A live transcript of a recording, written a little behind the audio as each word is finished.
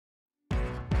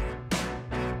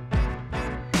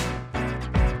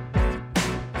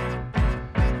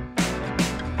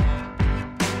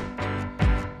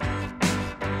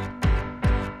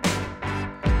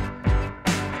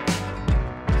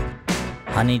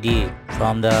Deep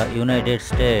from the United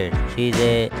States. She is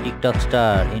a TikTok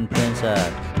star, influencer,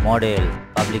 model,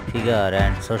 public figure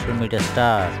and social media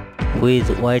star who is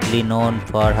widely known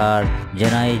for her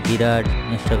Janaegirard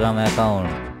Instagram account.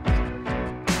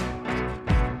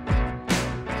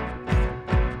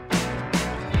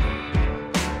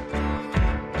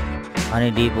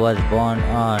 Deep was born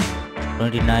on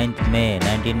 29th May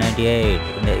 1998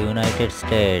 in the United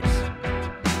States.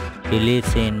 She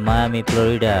lives in Miami,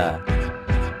 Florida.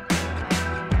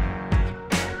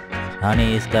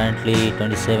 Honey is currently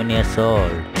 27 years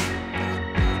old.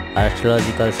 Her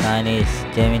astrological sign is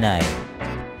Gemini.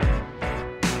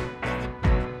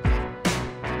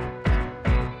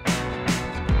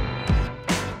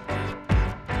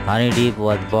 Deep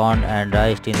was born and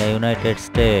raised in the United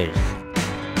States.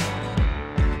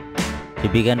 She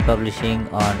began publishing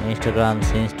on Instagram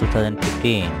since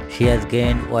 2015. She has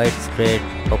gained widespread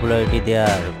popularity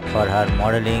there for her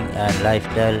modeling and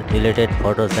lifestyle related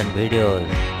photos and videos.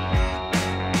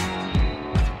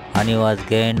 Was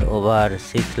gained over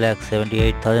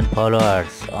 678,000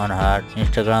 followers on her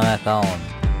Instagram account.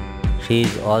 She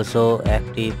is also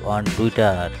active on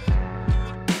Twitter.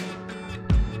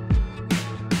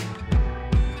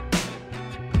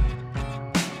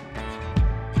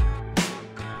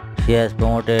 She has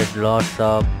promoted lots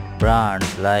of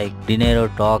brands like Dinero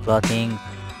Talk Clothing,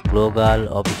 Global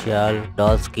Official,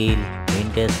 Doll Skill,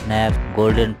 Vintage Snap,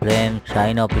 Golden Flame,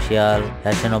 Shine Official,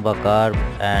 Fashion Curve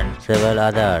and several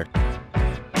others.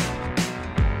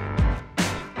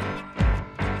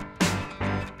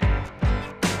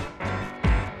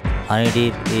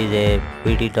 Deep is a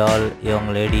pretty tall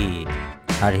young lady.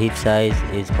 Her hip size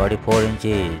is 44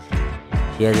 inches.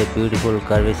 She has a beautiful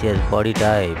curvaceous body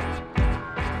type.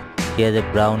 She has a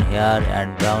brown hair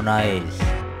and brown eyes.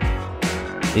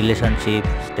 Relationship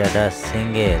status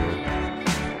single.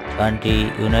 Country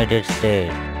United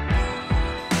States.